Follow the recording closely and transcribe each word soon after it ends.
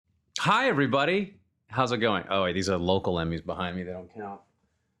Hi, everybody. How's it going? Oh, wait, these are local Emmys behind me. They don't count.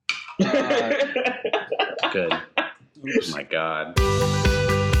 Good. Oh, my God.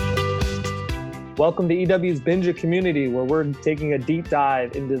 Welcome to EW's Binge It community, where we're taking a deep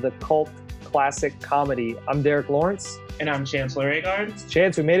dive into the cult classic comedy. I'm Derek Lawrence. And I'm Chancellor Agard.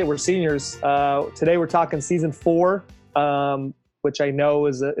 Chance, we made it. We're seniors. Today we're talking season 4, which I know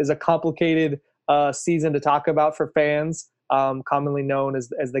is a complicated season to talk about for fans, commonly known as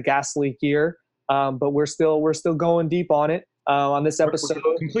the gas leak year. But we're still going deep on it. On this episode,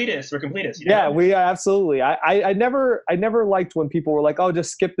 we're completists. You Yeah, know? we absolutely. I never liked when people were like, "Oh,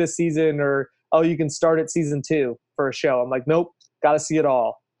 just skip this season," or "Oh, you can start at season 2 for a show." I'm like, "Nope, got to see it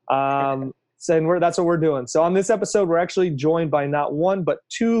all." So that's what we're doing. So on this episode, we're actually joined by not one but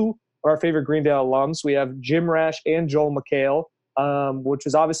two of our favorite Greendale alums. We have Jim Rash and Joel McHale, which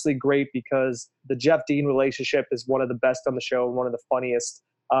is obviously great because the Jeff Dean relationship is one of the best on the show and one of the funniest,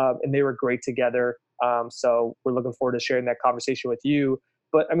 and they were great together. So we're looking forward to sharing that conversation with you.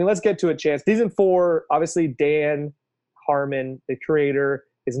 But, I mean, let's get to it, Chance. Season 4, obviously Dan Harmon, the creator,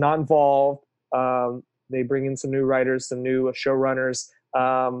 is not involved. They bring in some new writers, some new showrunners.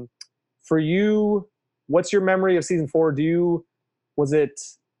 For you, what's your memory of season 4? Was it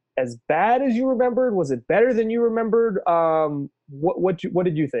as bad as you remembered? Was it better than you remembered? What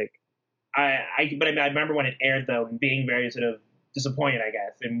did you think? I remember when it aired, though, and being very sort of disappointed, I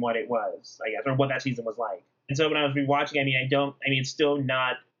guess, in what it was, or what that season was like. And so when I was rewatching, it's still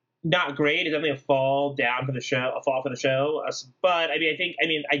not great. It's definitely a fall for the show. But I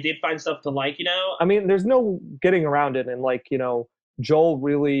did find stuff to like, there's no getting around it. And Joel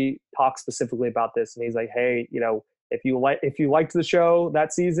really talks specifically about this, and he's like, hey, if you liked the show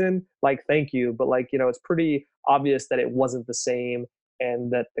that season, thank you. But it's pretty obvious that it wasn't the same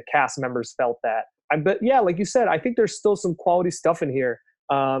and that the cast members felt that. But yeah, like you said, I think there's still some quality stuff in here.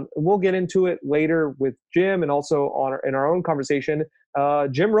 We'll get into it later with Jim, and also in our own conversation.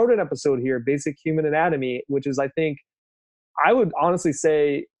 Jim wrote an episode here, Basic Human Anatomy, which is, I think, I would honestly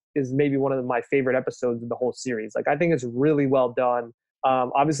say is maybe one of my favorite episodes of the whole series. I think it's really well done.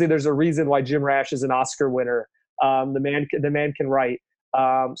 Obviously, there's a reason why Jim Rash is an Oscar winner. The man can write.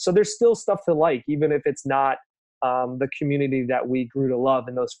 So there's still stuff to like, even if it's not the community that we grew to love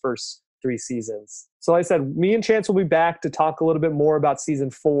in those first 3 seasons. So like I said, me and Chance will be back to talk a little bit more about season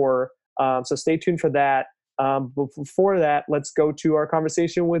 4. So stay tuned for that. But before that, let's go to our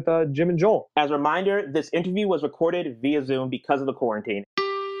conversation with Jim and Joel. As a reminder, this interview was recorded via Zoom because of the quarantine.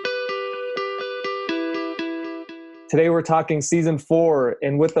 Today we're talking season 4,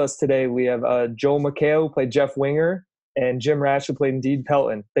 and with us today we have Joel McHale, who played Jeff Winger, and Jim Rash, who played Indeed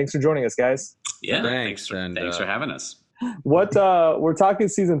Pelton. Thanks for joining us, guys. Yeah, thanks for having us. What we're talking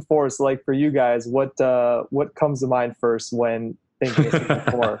season 4, so for you guys, what comes to mind first when thinking of season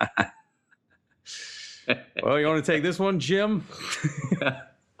 4? Well, you want to take this one, Jim?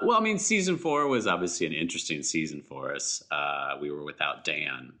 Well, season 4 was obviously an interesting season for us. We were without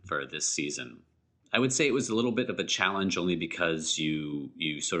Dan for this season. I would say it was a little bit of a challenge only because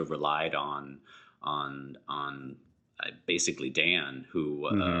you sort of relied on basically Dan, who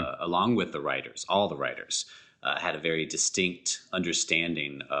along with all the writers, had a very distinct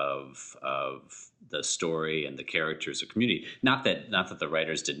understanding of the story and the characters of Community. Not that the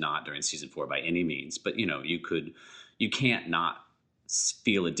writers did not during season 4 by any means, but you can't not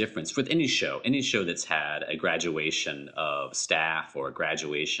feel a difference with any show that's had a graduation of staff or a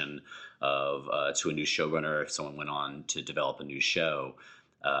graduation of to a new showrunner. If someone went on to develop a new show,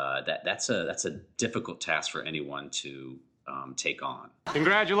 that's a difficult task for anyone to take on.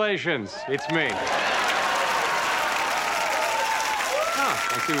 Congratulations, it's me.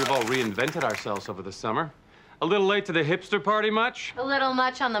 I see we've all reinvented ourselves over the summer. A little late to the hipster party much? A little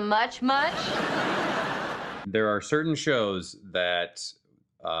much on the much? There are certain shows that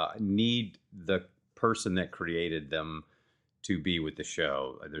need the person that created them to be with the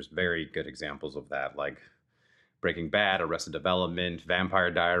show. There's very good examples of that, like Breaking Bad, Arrested Development, Vampire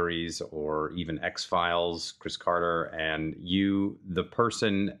Diaries, or even X-Files, Chris Carter. And the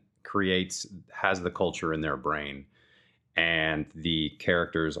person has the culture in their brain, and the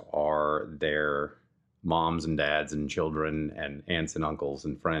characters are their moms and dads and children and aunts and uncles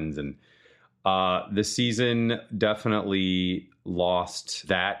and friends. And the season definitely lost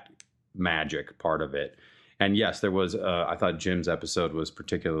that magic part of it. And yes, there was, I thought Jim's episode was a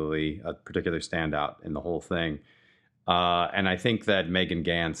particular standout in the whole thing. And I think that Megan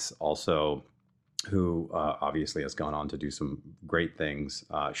Gantz also, who obviously has gone on to do some great things,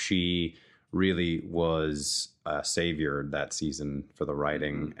 she really was a savior that season for the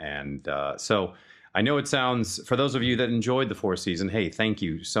writing. And so I know it sounds, for those of you that enjoyed the fourth season, hey, thank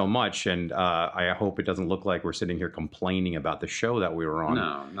you so much. And I hope it doesn't look like we're sitting here complaining about the show that we were on.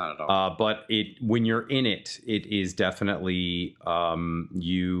 No, not at all. But when you're in it, it is definitely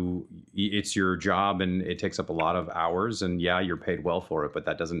it's your job, and it takes up a lot of hours. And yeah, you're paid well for it, but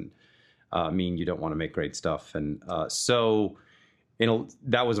that doesn't mean you don't want to make great stuff. And so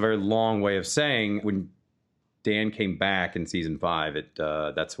that was a very long way of saying when Dan came back in season 5.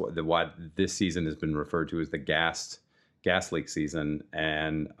 That's why this season has been referred to as the gas leak season,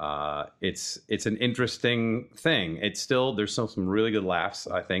 and it's an interesting thing. It's still, there's still some really good laughs,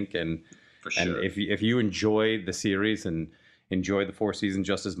 I think, and For sure. And if you enjoy the series and enjoy the 4th season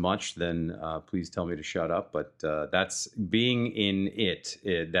just as much, then please tell me to shut up. But that's being in it.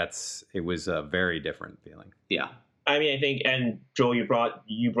 It was a very different feeling. Yeah. I mean, I think, and Joel, you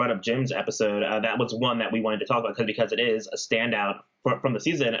brought up Jim's episode. That was one that we wanted to talk about because it is a standout from the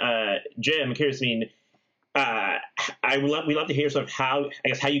season. Jim, I'm curious. I mean, we'd love to hear sort of how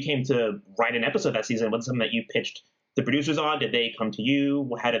you came to write an episode that season. Was it something that you pitched the producers on? Did they come to you?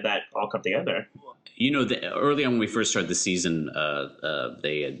 How did that all come together? Early on when we first started the season,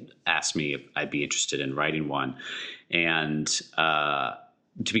 they had asked me if I'd be interested in writing one, and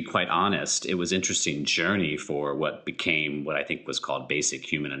to be quite honest, it was an interesting journey for what became what I think was called Basic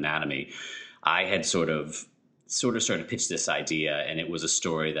Human Anatomy. I had sort of started to pitch this idea, and it was a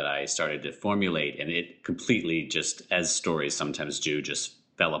story that I started to formulate, and it completely, just as stories sometimes do, just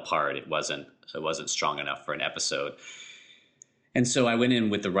fell apart. It wasn't strong enough for an episode. And so I went in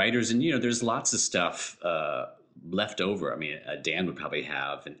with the writers, and there's lots of stuff left over. I mean, Dan would probably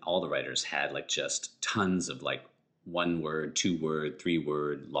have, and all the writers had, like, just tons of, like, 1-word, 2-word,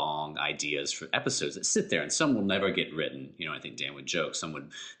 3-word long ideas for episodes that sit there, and some will never get written. I think Dan would joke,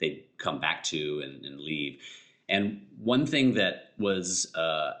 they'd come back to and leave. And one thing that was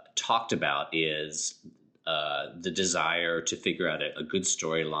talked about is the desire to figure out a good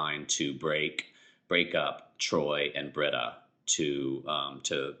storyline to break up Troy and Britta, to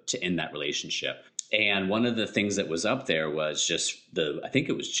end that relationship. And one of the things that was up there was I think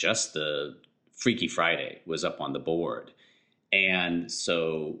it was just the Freaky Friday was up on the board. And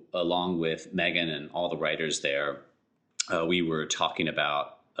so along with Megan and all the writers there, we were talking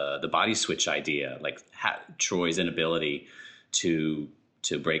about the body switch idea, like Troy's inability to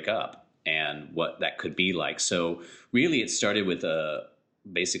break up and what that could be like. So really it started with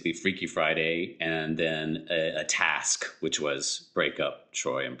basically Freaky Friday, and then a task, which was break up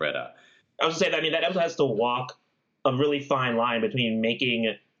Troy and Britta. I was going to say that, I mean, that episode has to walk a really fine line between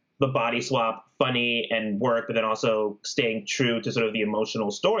making the body swap funny and work, but then also staying true to sort of the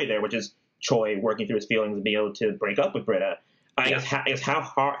emotional story there, which is Troy working through his feelings and being able to break up with Britta. I guess how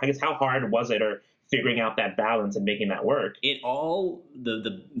hard was it, or figuring out that balance and making that work?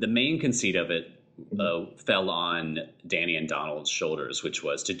 The main conceit of it fell on Danny and Donald's shoulders, which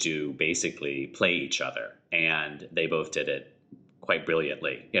was to basically play each other, and they both did it quite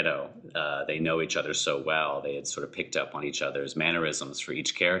brilliantly. They know each other so well. They had sort of picked up on each other's mannerisms for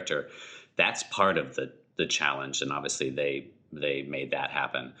each character. That's part of the challenge, and obviously they made that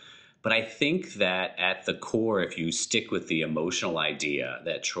happen. But I think that at the core, if you stick with the emotional idea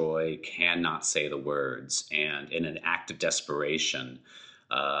that Troy cannot say the words, and in an act of desperation,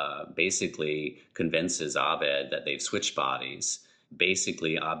 basically convinces Abed that they've switched bodies.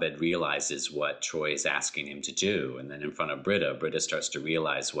 Basically, Abed realizes what Troy is asking him to do. And then in front of Britta starts to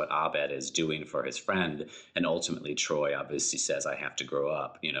realize what Abed is doing for his friend. And ultimately, Troy obviously says, I have to grow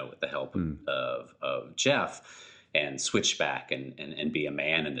up, with the help of Jeff, and switch back and be a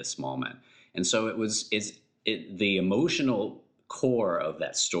man in this moment. And so the emotional core of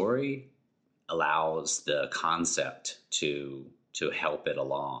that story allows the concept to help it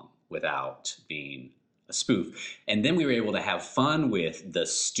along without being a spoof. And then we were able to have fun with the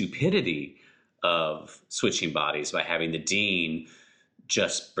stupidity of switching bodies by having the dean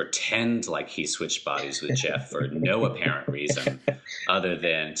just pretend like he switched bodies with Jeff for no apparent reason other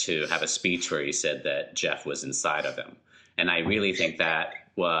than to have a speech where he said that Jeff was inside of him. And I really think that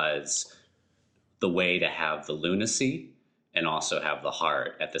was the way to have the lunacy and also have the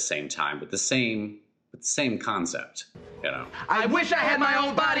heart at the same time with the same concept, I wish I had my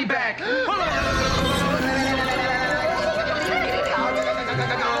own body back.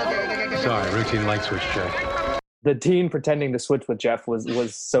 Sorry, routine light switch check. The dean pretending to switch with Jeff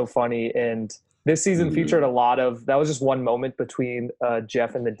was so funny, and this season featured a lot of, that was just one moment between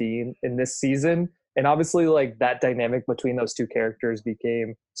Jeff and the dean in this season, and obviously like that dynamic between those two characters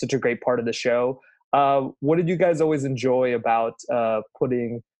became such a great part of the show. What did you guys always enjoy about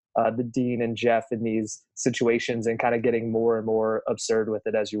putting the Dean and Jeff in these situations and kind of getting more and more absurd with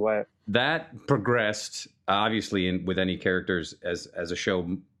it as you went. That progressed obviously with any characters as a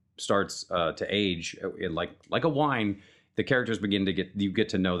show starts to age, like a wine. The characters begin to get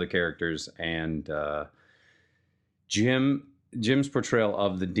to know the characters, and Jim's portrayal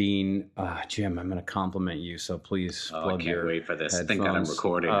of the Dean. Jim, I'm going to compliment you, so please plug your I can't wait for this. headphones. Thank God I'm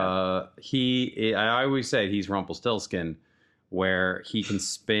recording. I always say he's Rumpelstiltskin, where he can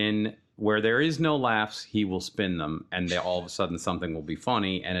spin. Where there is no laughs, he will spin them, and all of a sudden something will be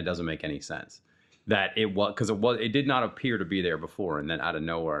funny, and it doesn't make any sense. That it did not appear to be there before, and then out of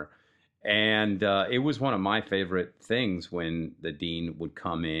nowhere. And it was one of my favorite things when the Dean would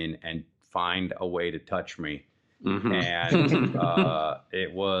come in and find a way to touch me. Mm-hmm. And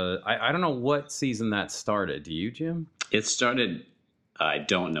it was, I don't know what season that started. Do you, Jim? It started, I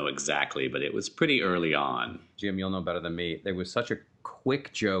don't know exactly, but it was pretty early on. Jim, you'll know better than me. There was such a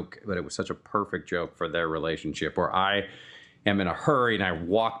quick joke, but it was such a perfect joke for their relationship, where I am in a hurry and I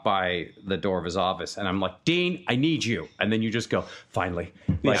walk by the door of his office and I'm like, Dean, I need you. And then you just go, finally.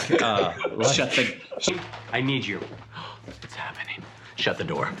 Shut the... I need you. It's happening. Shut the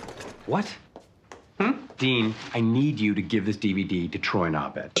door. What? Dean, I need you to give this DVD to Troy and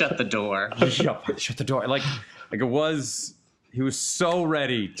Abed. Shut the door. Shut the door. Like it was, he was so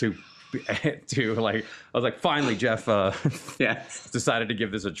ready to I was like, finally, Jeff decided to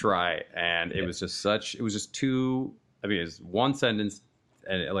give this a try. And it was just too, I mean, it's one sentence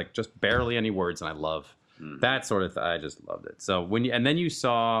and like just barely any words. And I love that sort of I just loved it. So and then you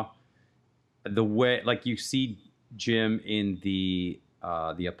saw the way, like you see Jim in the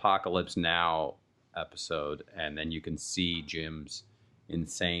Apocalypse Now episode, and then you can see Jim's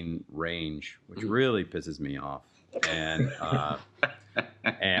insane range, which really pisses me off. And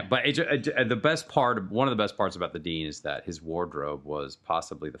but the best part, one of the best parts about the Dean is that his wardrobe was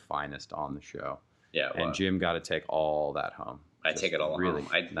possibly the finest on the show. Yeah, and Jim got to take all that home. I take it all really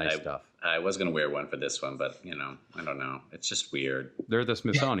home. Nice stuff. I was going to wear one for this one, but I don't know. It's just weird. They're the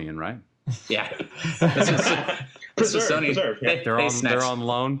Smithsonian, right? Yeah. Preserve. Yeah. They're on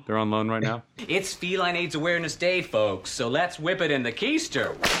loan. They're on loan right now. It's Feline AIDS Awareness Day, folks, so let's whip it in the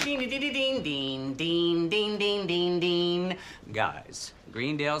keister. Ding, ding, ding, ding, ding, ding, ding, ding, ding. Guys,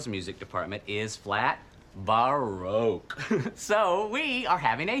 Greendale's music department is flat baroque. So we are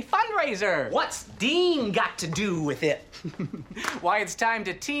having a fundraiser. What's Dean got to do with it? Why, it's time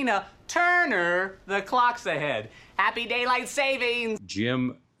to Tina Turner the clocks ahead. Happy daylight savings.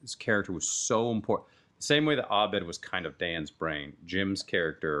 Jim's character was so important. The same way that Abed was kind of Dan's brain, Jim's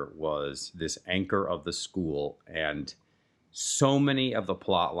character was this anchor of the school, and so many of the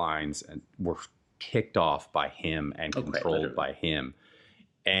plot lines were kicked off by him and controlled by him.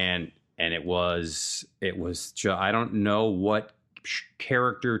 And it was just, I don't know what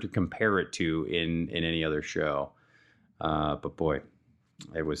character to compare it to in any other show. But boy,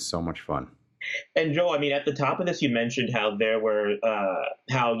 it was so much fun. And Joel, I mean, at the top of this, you mentioned how there were,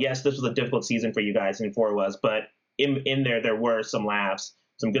 yes, this was a difficult season for you guys, and 4 was, but in there were some laughs,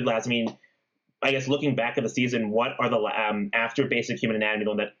 some good laughs. I mean, I guess looking back at the season, what are the after Basic Human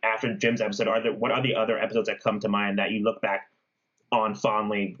Anatomy, after Jim's episode, what are the other episodes that come to mind that you look back on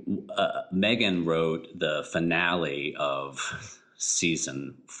fondly? Megan wrote the finale of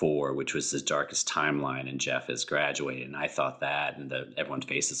season 4, which was his darkest timeline, and Jeff is graduated. And I thought that, and everyone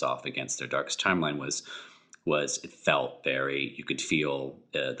faces off against their darkest timeline was it felt very, you could feel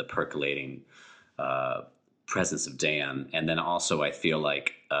the percolating presence of Dan. And then also I feel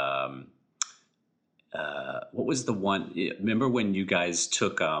like, what was the one, remember when you guys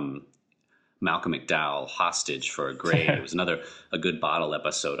took Malcolm McDowell hostage for a grade? It was a good bottle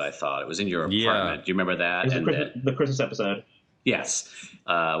episode, I thought. It was in your apartment. Do you remember that? The Christmas episode. Yes,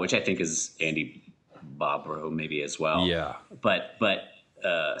 which I think is Andy Bobrow maybe as well. Yeah. But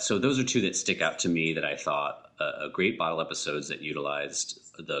so those are two that stick out to me that I thought great bottle episodes that utilized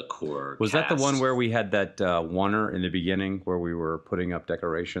the core Was cast. that the one where we had that oneer in the beginning where we were putting up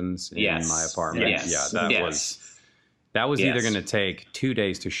decorations in my apartment? Yes. Yeah, that was either going to take 2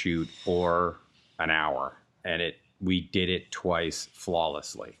 days to shoot or an hour, and we did it twice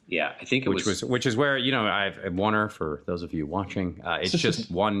flawlessly. Yeah, I think which is where, I've oneer, for those of you watching, it's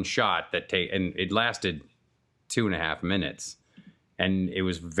just one shot and it lasted 2.5 minutes, and it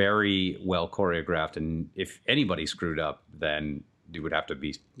was very well choreographed. And if anybody screwed up, then it would have to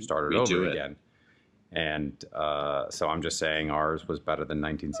be started over again. And so I'm just saying ours was better than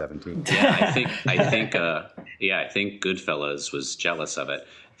 1917. Yeah, I think Goodfellas was jealous of it.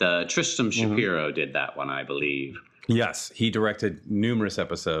 The Tristram Shapiro did that one, I believe. Yes, he directed numerous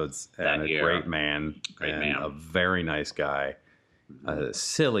episodes, and that a year. great man, a very nice guy. A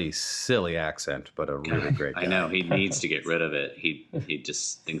silly accent, but a really great guy. I know he needs to get rid of it. He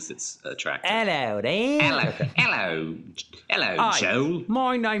just thinks it's attractive. Hello there. Hello, Joel.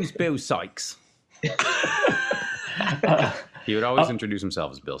 My name's Bill Sykes. He would always introduce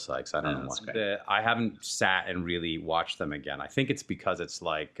himself as Bill Sykes. I don't know why. I haven't sat and really watched them again. I think it's because it's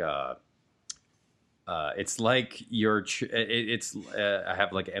like you're. I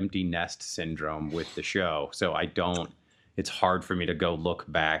have like empty nest syndrome with the show, so I don't. It's hard for me to go look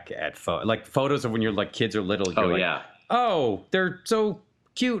back at photos of when you're like kids are little. You're like, oh, they're so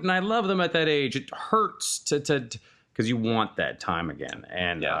cute, and I love them at that age. It hurts to because you want that time again,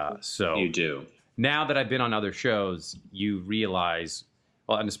 and so you do. Now that I've been on other shows, you realize,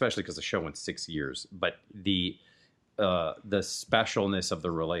 well, and especially because the show went 6 years, but the specialness of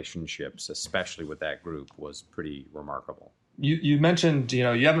the relationships, especially with that group, was pretty remarkable. You mentioned, you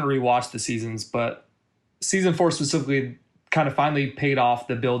haven't rewatched the seasons, but season 4 specifically kind of finally paid off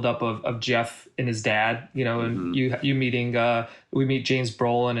the buildup of Jeff and his dad, and you meeting, we meet James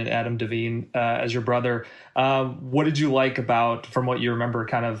Brolin and Adam Devine as your brother. What did you like about, from what you remember,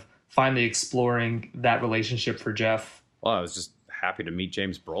 kind of finally exploring that relationship for Jeff? Well, I was just happy to meet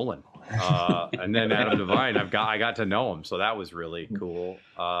James Brolin, and then Adam Devine. I got to know him, so that was really cool.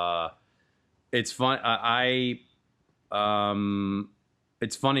 It's fun.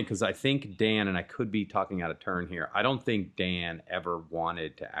 It's funny because I think Dan, and I could be talking out of turn here, I don't think Dan ever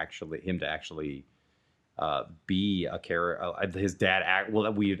wanted to actually be a character. His dad.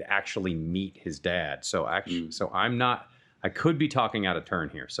 Well, we'd actually meet his dad. So so I'm not. I could be talking out of turn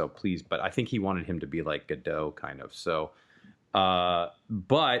here, so please. But I think he wanted him to be like Godot, kind of. So,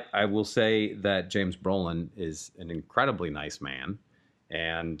 but I will say that James Brolin is an incredibly nice man,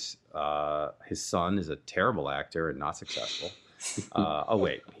 and his son is a terrible actor and not successful. Oh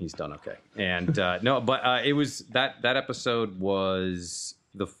wait, he's done okay. And no, but it was that episode was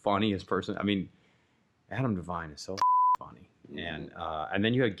the funniest person. I mean, Adam Devine is so funny. And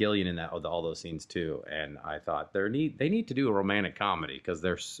then you had Gillian in all those scenes too, and I thought they need to do a romantic comedy because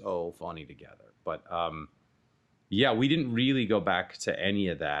they're so funny together. But yeah, we didn't really go back to any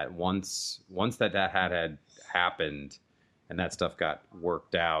of that once that had happened and that stuff got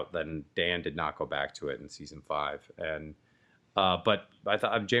worked out. Then Dan did not go back to it in season 5, and but I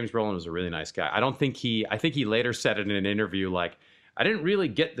thought James Brolin was a really nice guy. I think he later said it in an interview like, I didn't really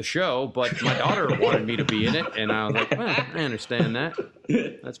get the show, but my daughter wanted me to be in it. And I was like, well, I understand that.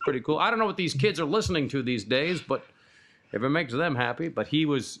 That's pretty cool. I don't know what these kids are listening to these days, but if it makes them happy. But he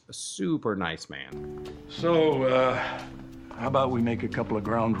was a super nice man. So, how about we make a couple of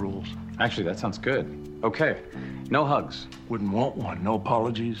ground rules? Actually, that sounds good. Okay. No hugs. Wouldn't want one. No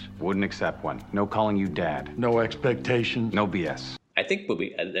apologies. Wouldn't accept one. No calling you dad. No expectations. No BS. I think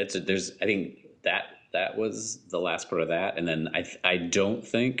that was the last part of that, and then I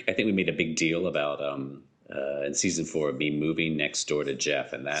think we made a big deal about in season 4 me moving next door to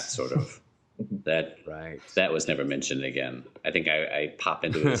Jeff, and that sort of that was never mentioned again. I think I pop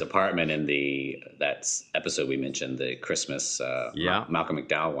into his apartment in that episode we mentioned, the Christmas Malcolm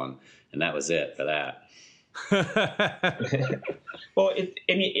McDowell one, and that was it for that. Well, it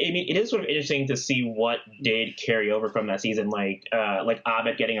is sort of interesting to see what did carry over from that season, like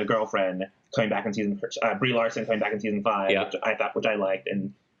Abed getting a girlfriend coming back in season, Brie Larson coming back in season 5, which I liked,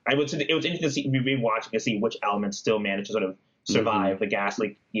 and it was interesting to see rewatching to see which elements still managed to sort of survive the gas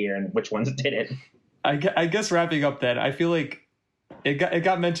leak year and which ones didn't. I guess wrapping up then, I feel like it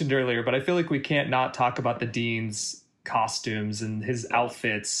got mentioned earlier, but I feel like we can't not talk about the Dean's costumes and his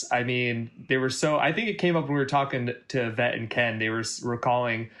outfits. I mean, they were so, I think it came up when we were talking to Yvette and Ken. They were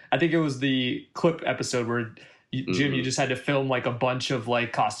recalling, I think it was the clip episode where Jim, you just had to film like a bunch of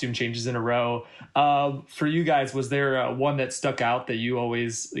like costume changes in a row. For you guys, was there one that stuck out that you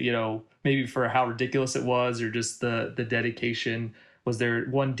always, maybe for how ridiculous it was or just the dedication? Was there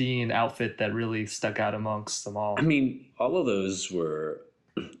one Dean outfit that really stuck out amongst them all? I mean, all of those were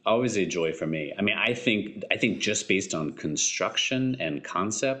always a joy for me. I mean, I think just based on construction and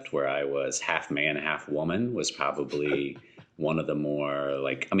concept, where I was half man, half woman, was probably one of the more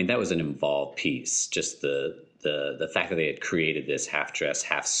that was an involved piece. Just the fact that they had created this half dress,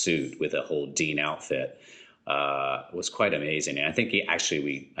 half suit with a whole Dean outfit was quite amazing. And I think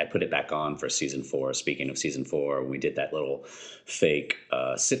I put it back on for season 4. Speaking of season 4, when we did that little fake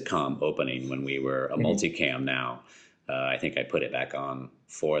sitcom opening when we were a multicam now. I think I put it back on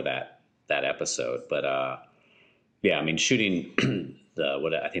for that episode. But yeah, I mean, shooting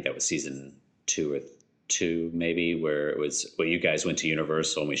I think that was season 2 or 2 maybe, where it was where you guys went to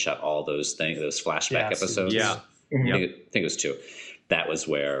Universal and we shot all those flashback episodes. Yeah. I think it was 2. That was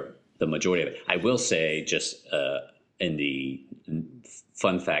where the majority of it. I will say, just in the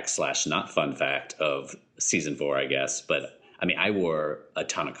fun fact / not fun fact of season 4, I guess. But I mean, I wore a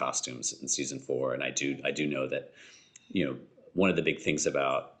ton of costumes in season 4, and I do know that, you know, one of the big things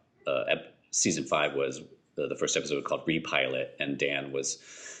about season 5 was the first episode called Repilot, and Dan was,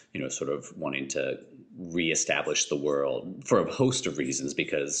 you know, sort of wanting to reestablish the world for a host of reasons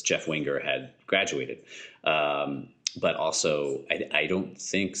because Jeff Winger had graduated. But also, I don't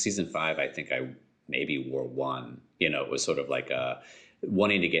think season 5, I think I maybe wore one. You know, it was sort of like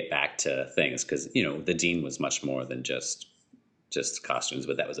wanting to get back to things because, you know, the Dean was much more than just costumes,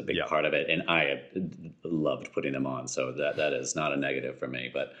 but that was a big part of it, and I loved putting them on. So that is not a negative for me.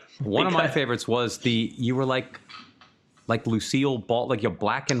 But one of my favorites was you were like Lucille Ball, like your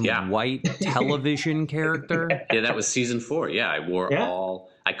black and white television character. Yeah, that was season 4. Yeah, I wore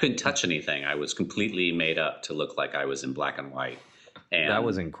I couldn't touch anything. I was completely made up to look like I was in black and white. And that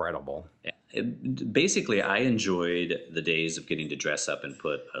was incredible. Basically, I enjoyed the days of getting to dress up and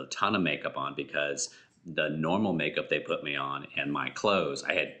put a ton of makeup on because the normal makeup they put me on and my clothes,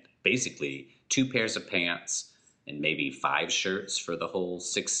 I had basically 2 pairs of pants and maybe 5 shirts for the whole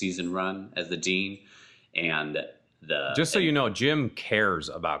 6-season run as the Dean. And just so you know, Jim cares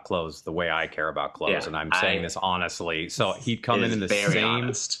about clothes the way I care about clothes, and I'm saying this honestly. So he'd come in the same.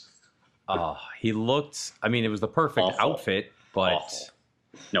 Honest. He looked. I mean, it was the perfect outfit, but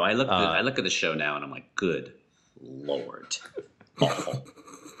no, I look at the show now and I'm like, good Lord, awful.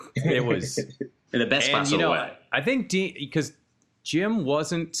 It was in the best possible way. I think because Jim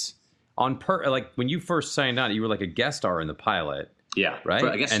wasn't on like when you first signed on, you were like a guest star in the pilot. Yeah, right.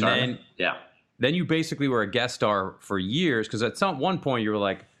 I guess. Then you basically were a guest star for years because at one point you were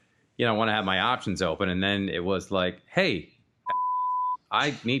like, you know, I want to have my options open. And then it was like, hey,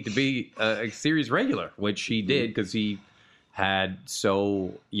 I need to be a series regular, which he did because he had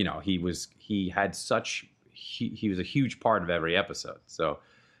he was a huge part of every episode. So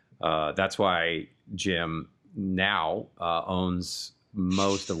that's why Jim now owns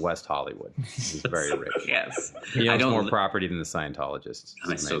most of West Hollywood. He's very rich. Yes. He owns more property than the Scientologists.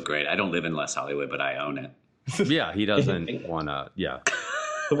 That's so great. I don't live in West Hollywood, but I own it. Yeah, he doesn't want to. Yeah.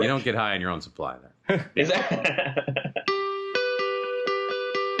 You don't get high on your own supply there. Is that?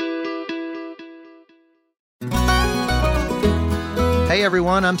 Hey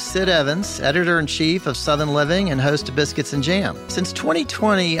everyone, I'm Sid Evans, editor-in-chief of Southern Living and host of Biscuits and Jam. Since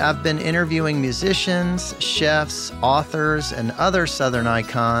 2020, I've been interviewing musicians, chefs, authors, and other Southern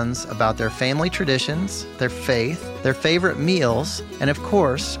icons about their family traditions, their faith, their favorite meals, and of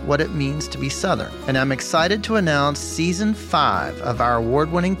course, what it means to be Southern. And I'm excited to announce Season 5 of our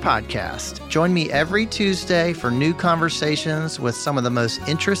award-winning podcast. Join me every Tuesday for new conversations with some of the most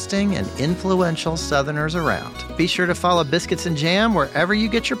interesting and influential Southerners around. Be sure to follow Biscuits and Jam wherever you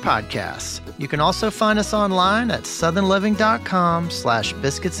get your podcasts. You can also find us online at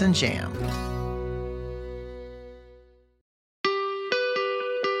southernliving.com/biscuitsandjam.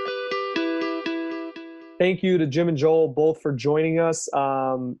 Thank you to Jim and Joel both for joining us.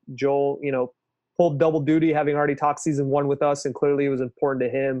 Joel, pulled double duty, having already talked season 1 with us, and clearly it was important to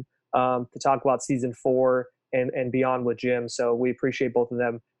him to talk about season 4 and beyond with Jim. So we appreciate both of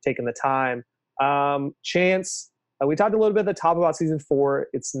them taking the time. Chance, we talked a little bit at the top about season 4.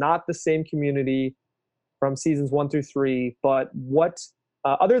 It's not the same community from seasons 1 through 3, but what,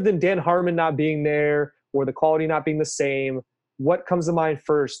 other than Dan Harmon not being there or the quality not being the same, what comes to mind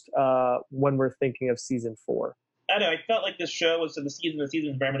first when we're thinking of season 4? I don't know. I felt like this show was the season was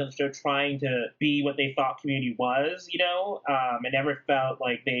very much the show trying to be what they thought Community was. I never felt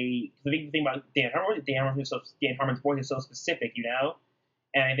like they. The big thing about Dan Harmon's voice is so specific,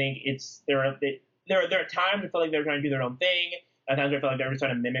 and I think there are times I felt like they were trying to do their own thing. At times I felt like they were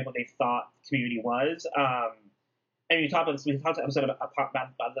trying to mimic what they thought Community was. And we talked about this episode a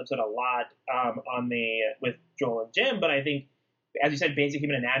lot with Joel and Jim, but I think, as you said, Basic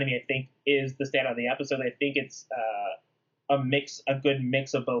Human Anatomy, I think, is the standout of the episode. I think it's a good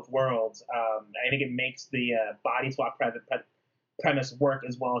mix of both worlds. I think it makes the body swap premise work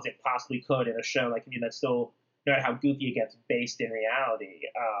as well as it possibly could in a show like Community that's still, no matter how goofy it gets, based in reality.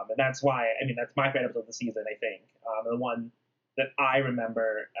 And that's why, that's my favorite episode of the season, I think. The one that I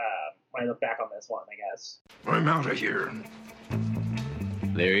remember when I look back on this one, I guess. I'm out of here.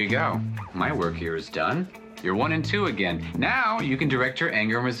 There you go. My work here is done. You're 1 and 2 again. Now you can direct your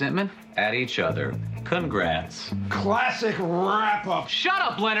anger and resentment at each other. Congrats. Classic wrap-up. Shut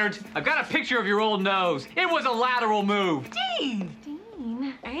up, Leonard. I've got a picture of your old nose. It was a lateral move. Dean,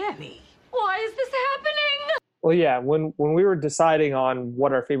 Annie, why is this happening? Well, yeah, when we were deciding on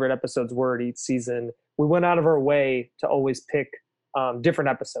what our favorite episodes were at each season, we went out of our way to always pick different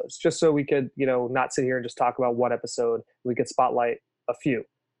episodes, just so we could, not sit here and just talk about one episode. We could spotlight a few.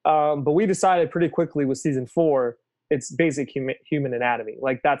 But we decided pretty quickly with season 4, it's basic human anatomy.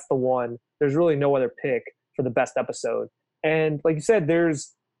 Like, that's the one. There's really no other pick for the best episode. And like you said,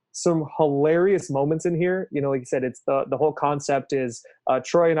 there's some hilarious moments in here. Like you said, it's the whole concept is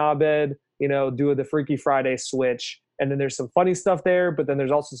Troy and Abed, do the Freaky Friday switch. And then there's some funny stuff there, but then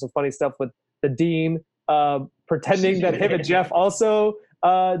there's also some funny stuff with the Dean pretending that him and Jeff also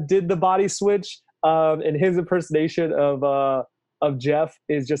did the body switch. And his impersonation of Jeff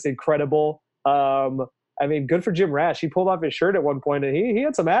is just incredible. Good for Jim Rash. He pulled off his shirt at one point, and he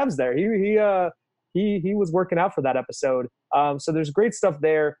had some abs there. He was working out for that episode. So there's great stuff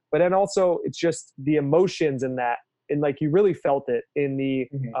there, but then also it's just the emotions in that, and like you really felt it in the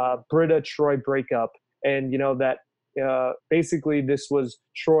Britta Troy breakup, and that basically this was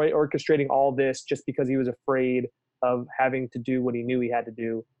Troy orchestrating all this just because he was afraid of having to do what he knew he had to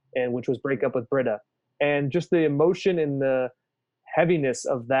do, and which was break up with Britta, and just the emotion and the heaviness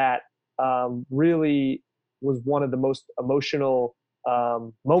of that really was one of the most emotional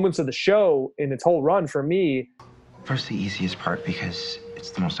moments of the show in its whole run for me. First, the easiest part, because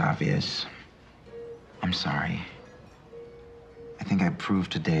it's the most obvious. I'm sorry. I think I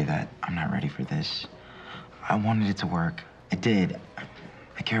proved today that I'm not ready for this. I wanted it to work. It did.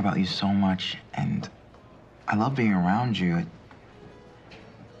 I care about you so much, and I love being around you.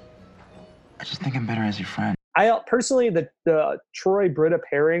 I just think I'm better as your friend. I personally, the Troy Britta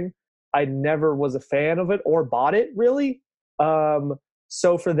pairing, I never was a fan of it or bought it, really.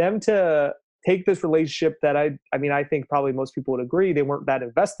 So for them to take this relationship that I think probably most people would agree they weren't that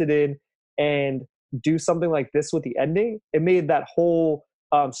invested in, and do something like this with the ending, it made that whole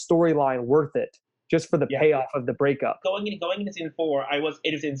storyline worth it, just for the payoff of the breakup. Going into season 4, I was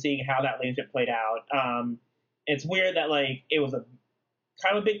interested in seeing how that relationship played out. It's weird that it was a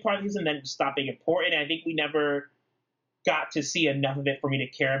kind of a big part of the season, then stopped being important. And I think we never got to see enough of it for me to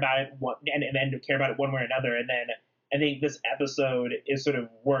care about it, and then to care about it one way or another. And then I think this episode is sort of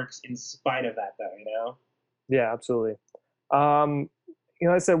works in spite of that, though. Yeah, absolutely.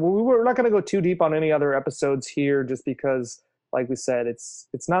 I said, we're not going to go too deep on any other episodes here, just because, like we said, it's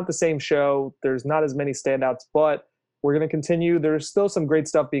not the same show. There's not as many standouts, but we're going to continue. There's still some great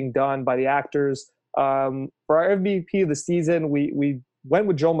stuff being done by the actors. For our MVP of the season, we went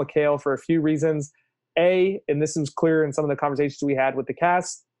with Joel McHale for a few reasons. And this was clear in some of the conversations we had with the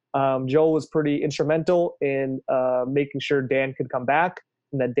cast, Joel was pretty instrumental in making sure Dan could come back,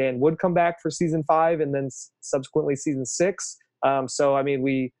 and that Dan would come back for season 5 and then subsequently season 6. So,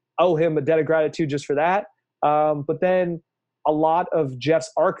 we owe him a debt of gratitude just for that. But then a lot of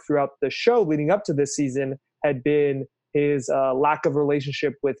Jeff's arc throughout the show leading up to this season had been his lack of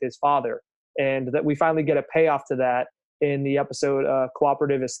relationship with his father, and that we finally get a payoff to that in the episode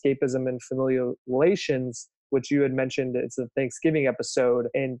Cooperative Escapism and Familial Relations, which you had mentioned. It's a Thanksgiving episode,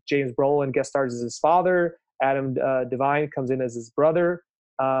 and James Brolin guest stars as his father. Adam Devine comes in as his brother.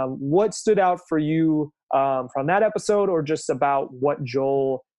 What stood out for you from that episode, or just about what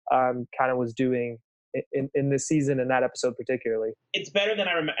Joel kind of was doing in this season, in that episode particularly? It's better than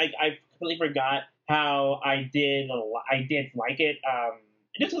I remember. I completely forgot how I did like it.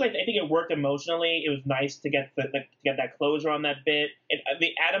 Just because I think it worked emotionally, it was nice to get that closure on that bit.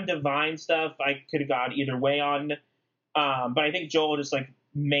 The Adam Devine stuff, I could have gone either way on, but I think Joel just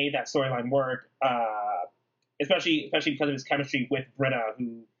made that storyline work, especially because of his chemistry with Britta,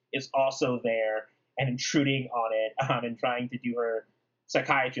 who is also there and intruding on it and trying to do her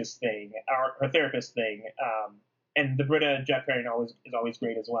psychiatrist thing or her therapist thing. And the Britta Jeff pairing is always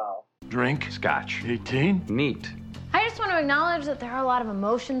great as well. Drink. Scotch. 18. Neat. I just want to acknowledge that there are a lot of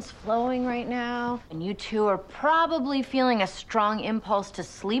emotions flowing right now, and you two are probably feeling a strong impulse to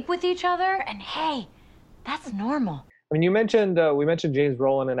sleep with each other, and hey, that's normal. You mentioned, we mentioned James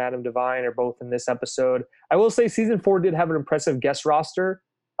Brolin and Adam Devine are both in this episode. I will say season 4 did have an impressive guest roster.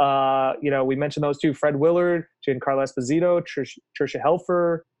 We mentioned those two: Fred Willard, Giancarlo Esposito, Trisha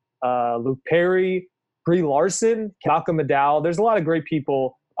Helfer, Luke Perry, Brie Larson, Malcolm McDowell. There's a lot of great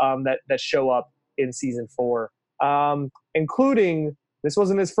people that show up in season 4, including, this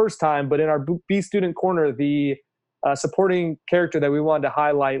wasn't his first time, but in our B Student Corner, the supporting character that we wanted to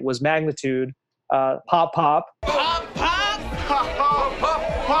highlight was Magnitude, Pop Pop.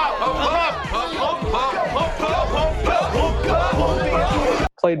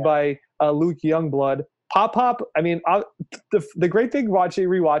 Played by Luke Youngblood. Pop Pop, the great thing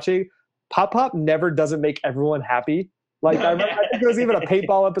rewatching, Pop Pop never doesn't make everyone happy. I think there was even a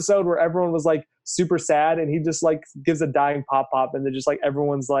paintball episode where everyone was super sad, and he just gives a dying Pop Pop, and then just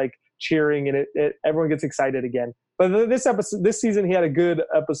everyone's cheering, and everyone gets excited again. But this season, he had a good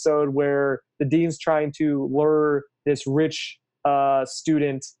episode where the dean's trying to lure this rich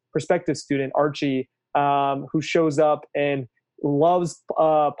prospective student, Archie, who shows up and loves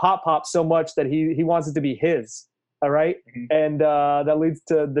Pop so much that he wants it to be his. All right. Mm-hmm. And that leads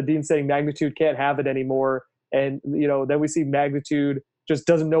to the dean saying Magnitude can't have it anymore. And, then we see Magnitude just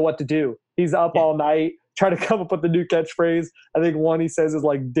doesn't know what to do. He's up all night trying to come up with a new catchphrase. I think one he says is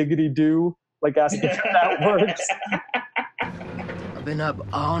like diggity do, like asking if that works. I've been up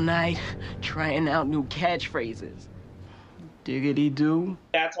all night trying out new catchphrases. Diggity do.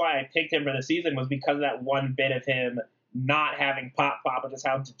 That's why I picked him for the season, was because of that one bit of him not having Pop, and just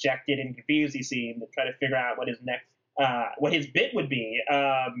how dejected and confused he seemed, to try to figure out what his next, what his bit would be.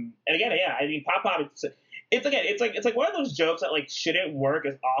 And again, yeah, I mean, Pop, it's like one of those jokes that like shouldn't work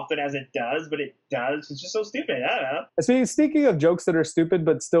as often as it does, but it does. It's just so stupid. I don't know. Speaking of jokes that are stupid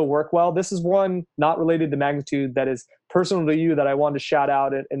but still work well, this is one not related to Magnitude that is personal to you that I wanted to shout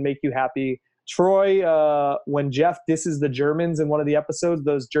out and make you happy. Troy, when Jeff disses the Germans in one of the episodes,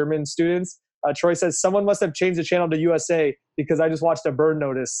 those German students, Troy says, someone must have changed the channel to USA because I just watched a burn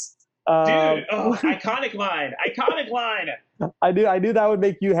notice. Iconic line. I knew that would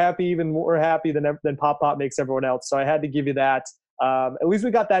make you happy, even more happy than Pop makes everyone else. So I had to give you that. At least we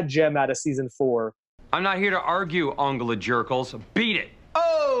got that gem out of season 4. I'm not here to argue, Ongala Jerkles. Beat it.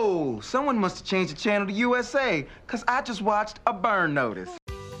 Oh, someone must have changed the channel to USA because I just watched a burn notice.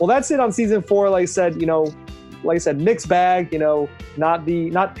 Well, that's it on season 4. Like I said, mixed bag.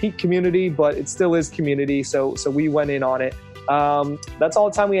 Not peak Community, but it still is Community. So we went in on it. That's all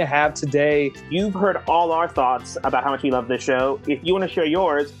the time we have today. You've heard all our thoughts about how much we love this show. If you want to share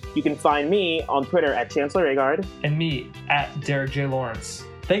yours, you can find me on Twitter at Chancellor Agard. And me at Derek J. Lawrence.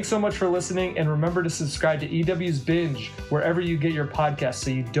 Thanks so much for listening, and remember to subscribe to EW's Binge wherever you get your podcasts so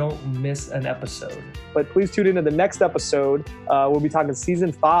you don't miss an episode. But please tune into the next episode. We'll be talking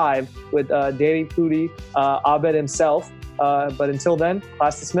season 5 with Danny Pudi, Abed himself. But until then,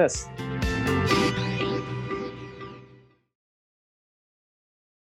 class dismissed.